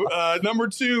 Jesus. Number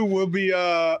two will be.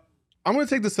 I'm going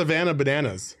to take the Savannah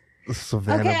Bananas.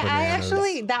 Savannah Okay, Bananas. I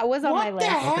actually that was on my What the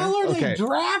list. hell are Okay. they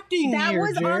drafting That here,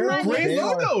 was on Jared? my Great list.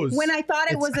 logos. When I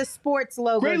thought it was a sports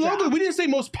logo. Great drop. logo. We didn't say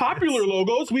most popular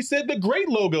logos. We said the great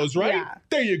logos, right? Yeah.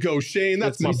 There you go, Shane.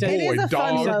 That's my We said- It boy, is a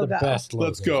fun dog. logo. The best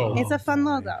Let's logos. go. It's a fun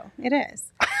logo. It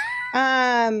is.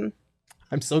 I'm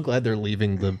so glad they're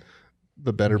leaving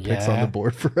the better picks on Yeah. the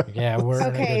board for us. Yeah, we're in a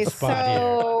Okay, good spot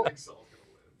here. so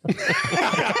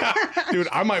Dude,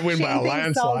 I might win by a Shane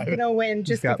thinks Saul's landslide. gonna win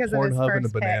just Got because of his Pornhub first and a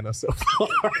pick. banana so far.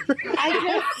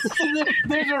 I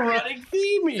There's a running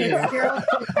theme here.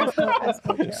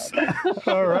 just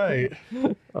All right.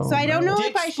 so I don't know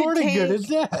if I should Pretty good take. as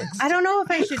that. I don't know if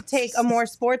I should take a more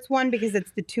sports one because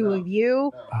it's the two of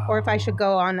you, or if I should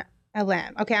go on a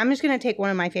limb. Okay, I'm just gonna take one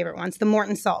of my favorite ones, the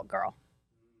Morton Salt Girl.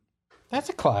 That's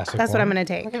a classic. That's what one. I'm gonna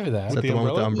take. I'll give you that. Is that the the one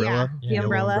with the umbrella? umbrella? Yeah, the Yellow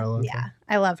umbrella. Yeah,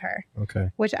 I love her. Okay.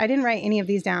 Which I didn't write any of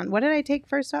these down. What did I take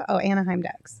first off? Oh, Anaheim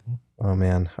Ducks. Oh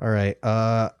man. All right.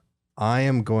 I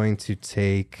am going to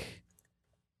take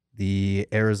the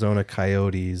Arizona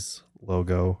Coyotes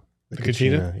logo. The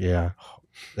Kachina? Yeah.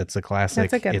 That's a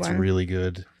classic. That's a good it's one. really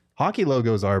good. Hockey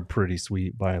logos are pretty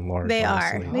sweet by and large. They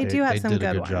are. honestly. They do have some did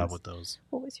good a good job ones. with those.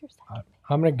 What was your second?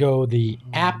 I'm gonna go the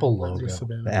Apple logo.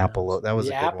 The Apple logo. That was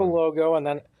The a good Apple one. logo, and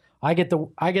then I get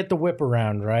the whip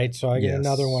around, right? So I get Yes.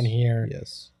 another one here.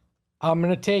 Yes. I'm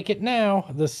gonna take it now.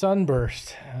 The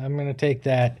Sunburst. I'm gonna take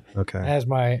that Okay. as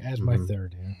my Mhm.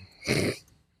 third. Here.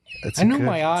 It's I a knew good-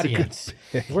 my it's a good audience.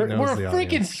 pick. He We're knows a the freaking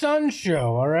audience. Sun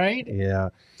show, all right? Yeah.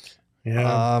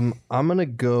 Yeah. I'm gonna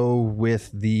go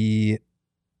with the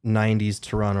 '90s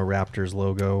Toronto Raptors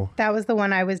logo. That was the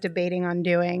one I was debating on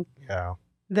doing. Yeah.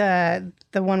 The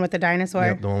one with the dinosaur.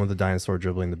 Yep, the one with the dinosaur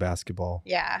dribbling the basketball.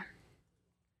 Yeah.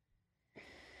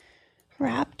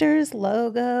 Raptors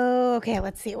logo. Okay,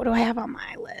 let's see. What do I have on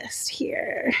my list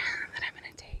here that I'm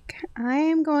going to take? I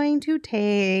am going to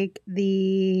take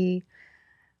the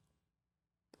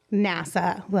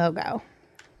NASA logo.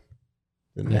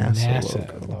 The The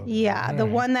NASA, logo. Yeah, All the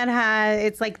right. one that has,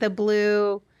 it's like the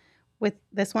blue with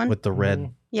this one. With the red.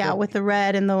 Mhm. Yeah, with the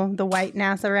red and the white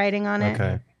NASA writing on it.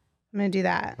 Okay. I'm gonna do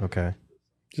that. Okay.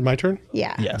 Is it my turn?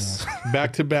 Yeah. Yes.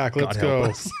 Back to back. Let's God help go.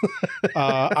 us.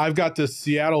 I've got the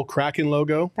Seattle Kraken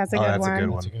logo. That's a Oh, good that's one. a good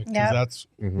one. That's a good Yep. That's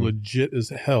Mhm. legit as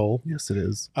hell. Yes, it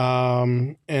is.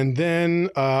 And then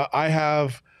I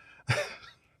have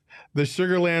the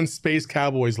Sugarland Space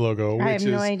Cowboys logo, which I have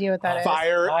no is idea what that is.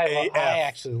 fire I AF.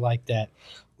 actually like that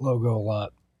logo a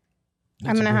lot.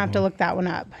 I'm gonna have to look that one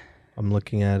up. I'm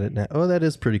looking at it now. Oh, that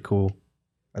is pretty cool.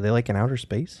 Are they like in outer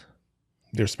space?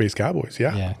 They're Space Cowboys,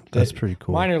 yeah. Yeah, That's pretty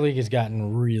cool. Minor League has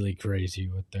gotten really crazy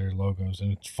with their logos,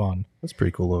 and it's fun. That's a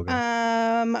pretty cool logo.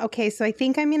 Okay, so I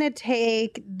think I'm gonna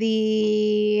take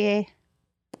the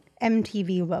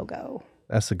MTV logo.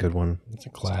 That's a good one. It's a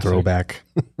classic. Throwback.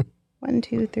 1,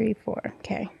 2, 3, 4.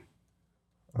 Okay.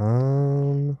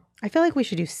 Um, I feel like we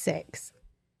should do 6.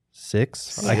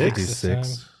 6. I could do Six.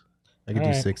 6. I could do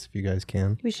Alright. 6 if you guys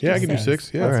can. We should Yeah, do I can do 6.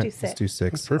 6. Yeah. All Let's right, do let's 6. do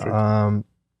 6. That's perfect.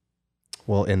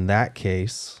 Well, in that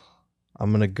case,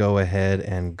 I'm gonna go ahead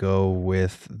and go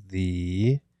with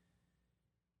the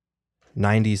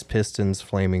 90s Pistons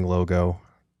flaming logo,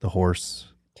 the horse,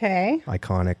 Okay.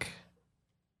 iconic.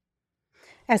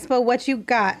 Espo, what you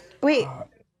got? Wait.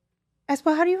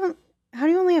 Espo, how do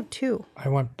you only have 2? I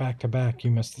went back to back.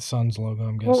 You missed the Suns logo,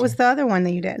 I'm guessing. What was the other one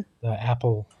that you did? the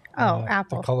Apple? Oh,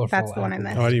 Apple. The colorful That's the one I apple.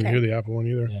 missed. Oh, I didn't even Okay. hear the Apple one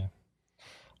either.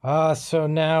 Yeah. So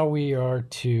now we are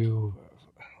to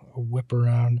whip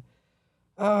around.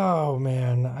 Oh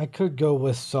man, I could go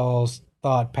with Saul's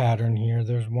thought pattern here.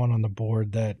 There's one on the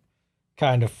board that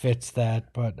kind of fits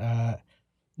that, but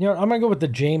you know, I'm gonna go with the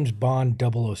James Bond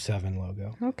 007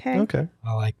 logo. Okay. Okay.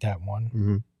 I like that one,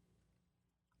 hmm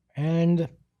and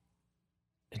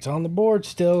it's on the board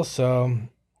still. So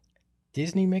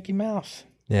Disney Mickey Mouse.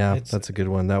 Yeah, It's- that's a good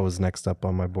one. That was next up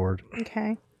on my board.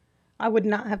 Okay. I would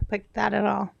not have picked that at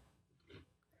all.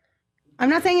 I'm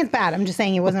not saying it's bad. I'm just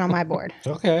saying it wasn't on my board.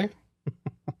 Okay.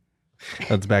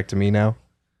 That's back to me now.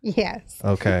 Yes.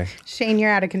 Okay. Shane,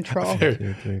 you're out of control. There-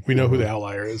 2, 3, we know who 4. the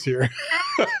outlier is here.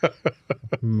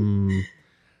 Man,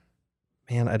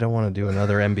 I don't want to do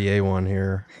another NBA one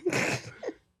here.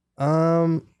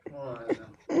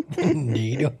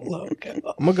 NATO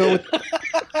logo. I'm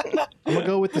gonna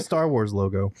go with the Star Wars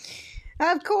logo.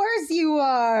 Of course you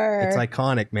are. It's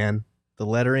iconic, man. The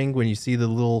lettering when you see the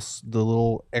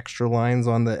little extra lines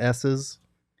on the S's,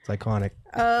 it's iconic.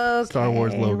 Okay. Star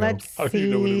Wars logo. Let's How do see. you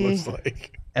know what it looks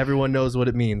like? Everyone knows what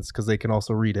it means because they can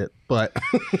also read it. But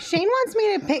Shane wants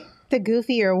me to pick the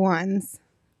goofier ones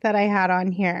that I had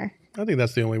on here. I think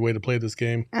that's the only way to play this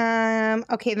game.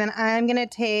 Okay, then I'm gonna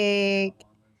take.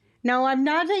 No, I'm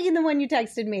not taking the one you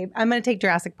texted me. I'm gonna take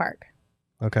Jurassic Park.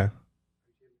 okay,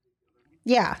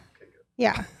 Yeah.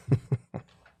 Yeah.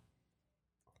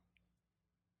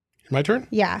 My turn?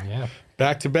 Yeah. Yeah.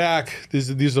 Back to back.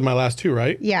 These are my last 2,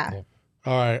 right? Yeah.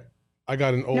 All right. I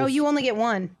got an old. No, you only get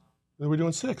one. We're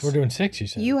doing 6. We're doing 6, you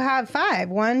said. You have 5.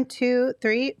 1, 2,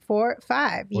 3, 4,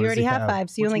 5. You What does already he have have? 5,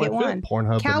 so you What's only my get one.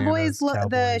 Pornhub Cowboys. bananas,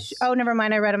 Cowboys. Oh, never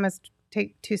mind. I read them as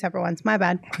take 2 separate ones. My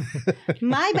bad.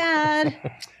 My bad.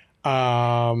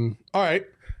 All right.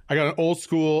 I got an old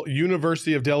school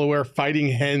University of Delaware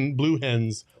Fighting Blue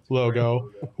Hens logo,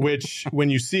 which when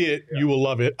you see it, you will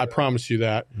love it. I promise you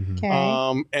that. Okay.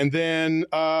 And then,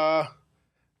 man,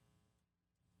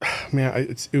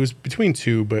 it was between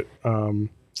 2, but I'm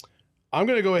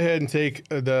going to go ahead and take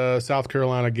the South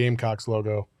Carolina Gamecocks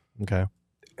logo. Okay.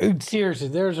 Dude, seriously,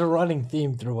 there's a running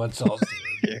theme through what's all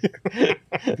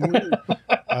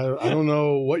I don't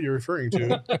know what you're referring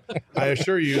to. I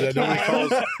assure you that nobody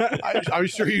calls. I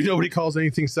assure you nobody calls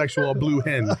anything sexual a blue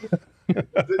hen.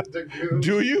 The goose.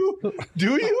 Do you?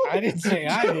 Do you? I didn't say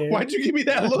I did. Why'd you give me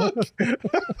that look?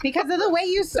 Because of the way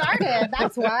you started.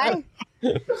 That's why.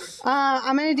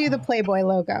 I'm going to do the Playboy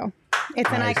logo. It's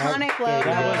an iconic logo.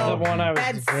 That was the one I was.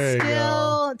 That's There you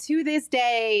still, to this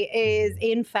day, is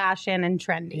in fashion and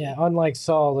trendy. Yeah, unlike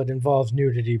Saul, it involves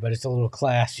nudity, but it's a little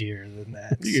classier than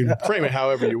that. You can frame it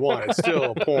however you want. It's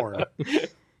still porn.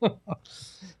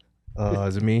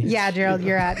 Is it me? Yeah, Gerald,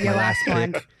 you're at your My last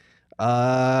one. pick.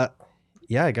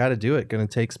 Yeah, I got to do it. Gonna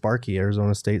take Sparky,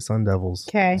 Arizona State Sun Devils.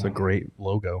 Okay. It's a great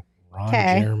logo. Ron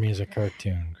Okay. Jeremy is a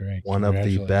cartoon. Great. One of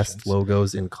the best Congratulations.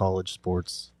 logos in college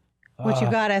sports. What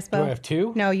you got, Do I Espo? have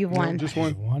 2? No, you've won. Just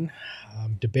Just one. one.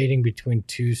 I'm debating between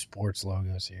 2 sports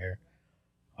logos here.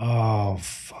 Oh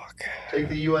fuck. Take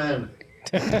the UN.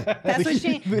 That's what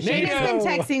Shane has been NATO.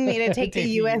 texting me to take the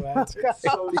UN logo.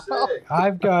 So sick.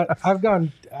 I've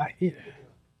gone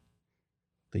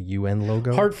The UN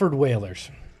logo. Hartford Whalers.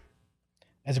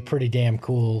 as a pretty damn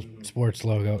cool sports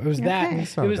logo. It was that. Okay.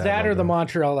 It's not It a was bad that or the logo.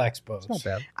 Montreal Expos. Not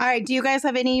bad. All right. Do you guys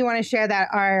have any you want to share that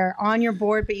are on your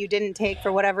board but you didn't take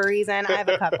for whatever reason? I have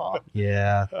a couple.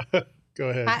 Yeah. Go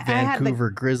ahead. I had the Vancouver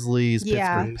Grizzlies,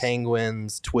 Yeah. Pittsburgh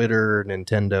Penguins, Twitter,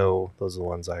 Nintendo. Those are the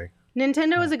ones I.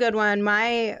 Nintendo was a good one.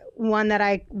 My one that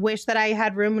I wish that I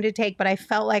had room to take, but I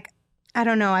felt like I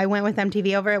don't know. I went with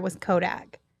MTV over it was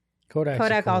Kodak. Kodak's a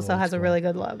Kodak cool also old has a school. really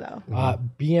good logo.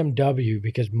 BMW,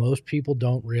 because most people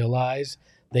don't realize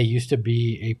they used to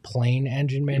be a plane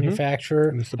engine manufacturer,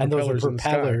 And it's the and those are propellers in the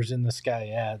sky. propellers in the sky.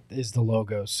 Yeah, is the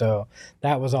logo. So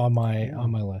that was on my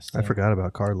list. I yeah. forgot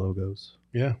about car logos.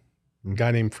 Yeah. A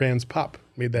guy named Franz Popp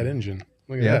made that engine.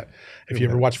 Look at Yeah. that. If you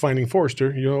ever watch Finding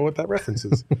Forrester, you know what that reference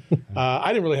is.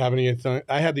 I didn't really have any.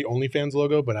 I had the OnlyFans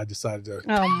logo, but I decided to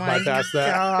Oh my bypass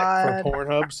that God. for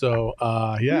Pornhub. So,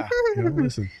 yeah.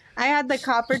 Listen. I had the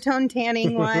copper tone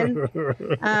tanning one.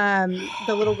 The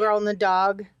little girl and the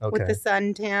dog with Okay. the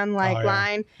suntan Oh, yeah.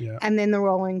 line, Yeah. and then the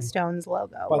Rolling Stones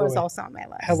logo By the was way, also on my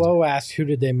list. Hello asked who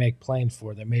did they make planes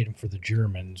for? They made them for the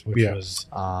Germans, which Yeah. was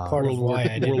Ah. part of World War- why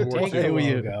I didn't World War take the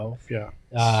II. logo. Yeah.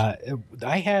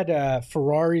 I had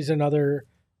Ferrari's another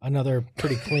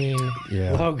pretty clean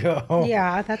Yeah. logo.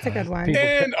 Yeah, that's a good one. People-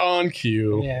 And on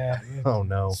cue. Yeah. Oh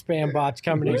no. Spam bots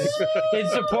coming in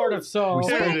support of Saul.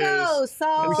 There Way it to go, is.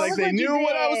 Saul. It's like Look they what you knew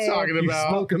what I was did. talking You about.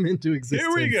 spoke them into existence.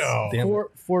 Here we go. Damn it.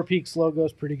 Four Peaks logo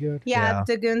is pretty good. Yeah,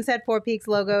 Yeah. Dagoon said Four Peaks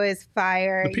logo is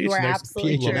fire. The You are PHNX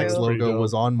absolutely PHNX true. Pretty logo dope.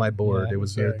 was on my board. Yeah, it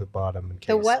was okay. near the bottom. In The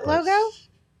case, what but- logo?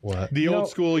 What? The You old know-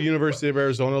 school University of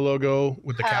Arizona logo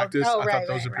with the Oh, cactus. oh, I right, thought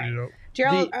those right, are pretty right. dope.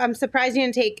 Gerald, I'm surprised you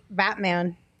didn't take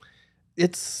Batman.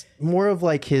 It's more of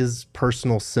like his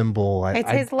personal symbol. It's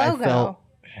his logo.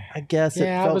 I guess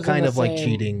Yeah, I it was felt in kind the of like same-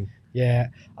 cheating. Yeah.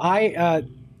 I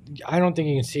don't think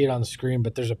you can see it on the screen,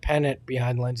 but there's a pennant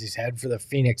behind Lindsay's head for the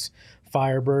Phoenix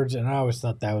Firebirds, and I always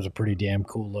thought that was a pretty damn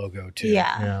cool logo too.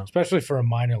 Yeah. Yeah. Especially for a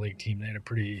minor league team, they had a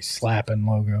pretty slapping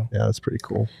logo. Yeah, that's pretty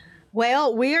cool.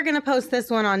 Well, we are going to post this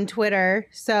one on Twitter,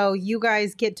 so you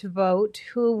guys get to vote.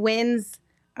 Who wins?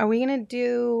 Are we going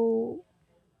to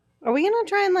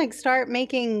try and like start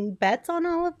making bets on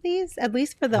all of these, at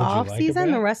least for the Would you off like a season,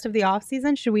 bet? the rest of the off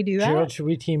season? Should we do that? Gerald, should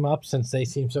we team up since they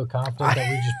seem so confident that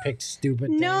we just picked stupid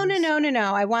No. things?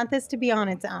 I want this to be on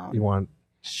its own. You want?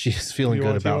 She's feeling You good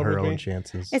wanna team about up her with own me?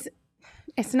 chances.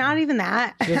 It's not even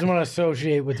that. She doesn't want to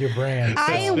associate with your brand.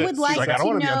 I so- would like, She's like, I don't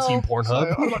to want to be on Team know.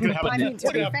 Pornhub. I'm not going to have, I mean,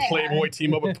 to be fair. Playboy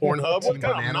team up with Pornhub. What kind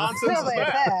of Banana. nonsense To is be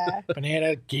that? fair.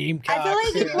 Banana Gamecock. I feel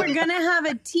like if we're gonna have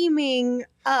a teaming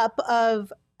up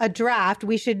of a draft,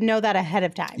 we should know that ahead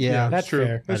of time. Yeah, that's true.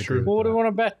 fair. That's I'd true. agree Well, what with do that. we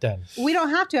want to bet then? We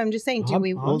don't have to. I'm just saying, do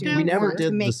we? I'm do down we never want did to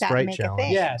the make that Sprite make a challenge.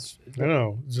 thing? Yes. I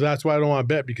know. So that's why I don't want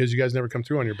to bet because you guys never come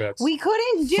through on your bets. We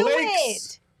couldn't do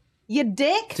Flakes. it. You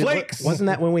dick. Flakes. Wasn't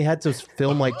that when we had to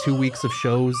film like 2 weeks of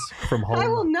shows from home? I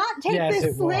will not take Yes, this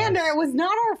it slander. was. It was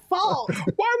not our fault.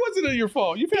 Why wasn't it your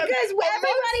fault? You've had Because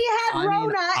everybody had I mean,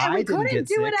 Rona and I we didn't couldn't get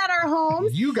do it sick. at our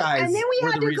homes. You guys And then we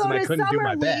were had the to go reason I to couldn't do my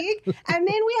Summer bet. League. And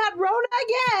then we had Rona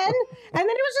again. And then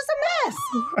it was just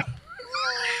a mess.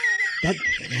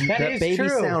 That is baby true.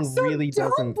 sound So really don't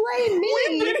doesn't. blame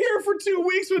We've been me. here for 2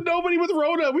 weeks with nobody with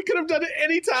Rona. We could have done it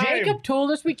anytime. Jacob told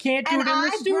us we can't do And it in I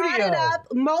the studio. brought it up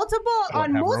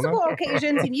on have multiple Rona?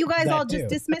 occasions, and you guys That all just too.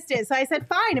 dismissed it. So I said,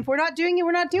 "Fine, if we're not doing it,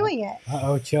 we're not doing it."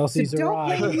 Uh-oh, Chelsea's So don't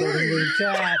arrived. blame me. according to the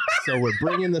chat. So we're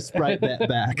bringing the Sprite bet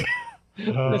back.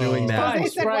 We're doing that. I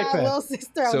Nice, said, Sprite "Well, bet. little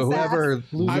sister." So whoever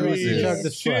Loser I mean, loses. chug the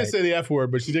she didn't Sprite. say the F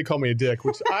word, but she did call me a dick,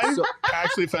 which I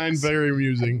actually find very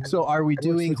amusing. So are we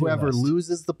doing with your whoever list?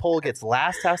 loses the poll gets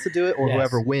last has to do it, or Yes.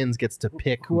 whoever wins gets to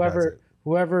pick who does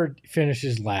Whoever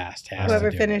finishes last has Whoever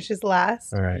to do it. finishes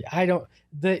last. it? All right. I don't.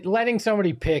 Letting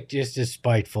somebody pick just is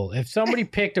spiteful. If somebody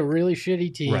picked a really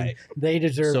shitty team, Right. they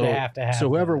deserve So, to have. so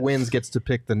whoever that. wins gets to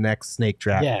pick the next snake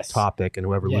draft Yes. topic, and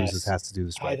whoever Yes. loses has to do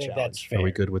the Sprite think challenge. that's Are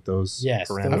we fair. good with those? Yes,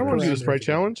 those I don't want to do the parameters Sprite are-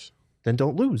 challenge. Then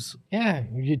don't lose. Yeah,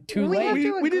 you're too We late. have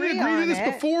to We didn't agree agree to on this it.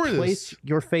 before this. Place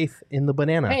your faith in the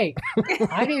banana. Hey,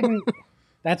 I didn't.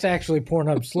 That's actually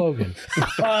Pornhub's slogan.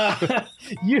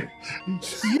 You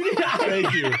did not.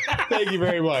 Thank you. Thank you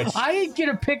very much. I ain't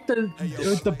gonna pick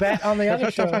the bet on the other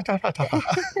show.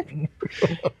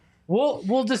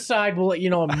 We'll decide. We'll let you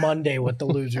know on Monday what the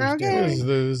losers Okay. This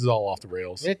is all off the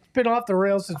rails. do. It's been off the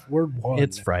rails since word one.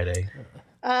 It's Friday.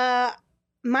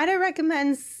 Might I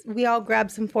recommends we all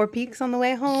grab some Four Peaks on the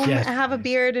way home, Yes. have a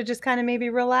beer to just kind of maybe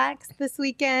relax this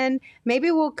weekend. Maybe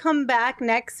we'll come back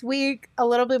next week a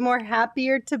little bit more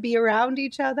happier to be around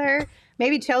each other.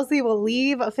 Maybe Chelsea will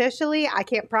leave officially. I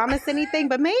can't promise anything,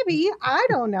 but maybe. I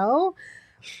don't know.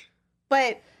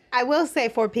 But I will say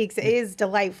Four Peaks is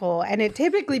delightful, and it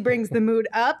typically brings the mood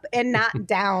up and not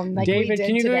down like David, we did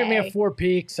can you today. go get me a Four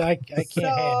Peaks? I can't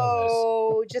handle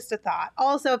So, just a thought.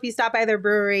 Also, if you stop by their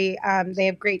brewery, they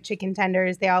have great chicken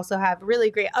tenders. They also have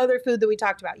really great other food that we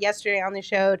talked about yesterday on the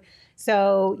show.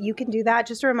 So you can do that.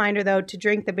 Just a reminder, though, to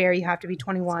drink the beer, you have to be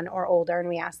 21 or older, and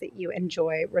we ask that you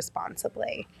enjoy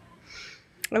responsibly.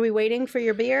 Are we waiting for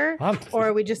your beer, or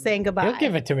are we just saying goodbye? this. He'll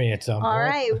give it to me at some point. All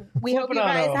right. We Flip hope it you on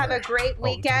guys over. have a great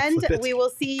weekend. flip it. We will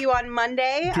see you on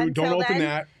Monday. Dude, don't Until open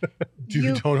then, that. Dude,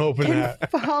 you don't open can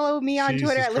that. follow me on Jesus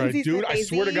Twitter at Christ. Lindsay Dude, I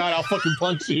swear to God, I'll fucking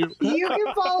punch you. You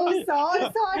can follow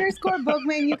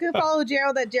Saul_Bookman. You can follow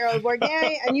Gerald at Gerald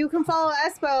Bourget, and you can follow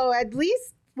Espo at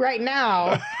least right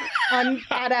now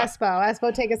at Espo.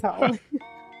 Espo, take us home.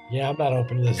 Yeah, I'm not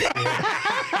opening this.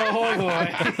 Oh,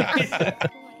 boy.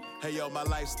 Hey yo, my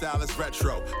lifestyle is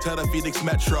retro. Tell the Phoenix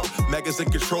Metro. Megas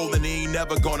in control and he ain't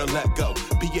never gonna let go.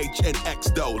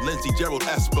 PHNX though, Lindsay, Gerald,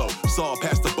 Espo. Saw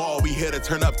past the ball, we here to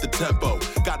turn up the tempo.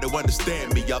 Got to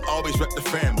understand me, I'll always rep the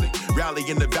family. Rally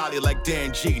in the valley like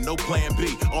Dan G, no plan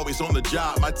B. Always on the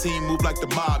job, my team move like the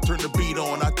mob. Turn the beat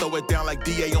on, I throw it down like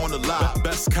DA on the live.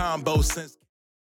 Best combo since...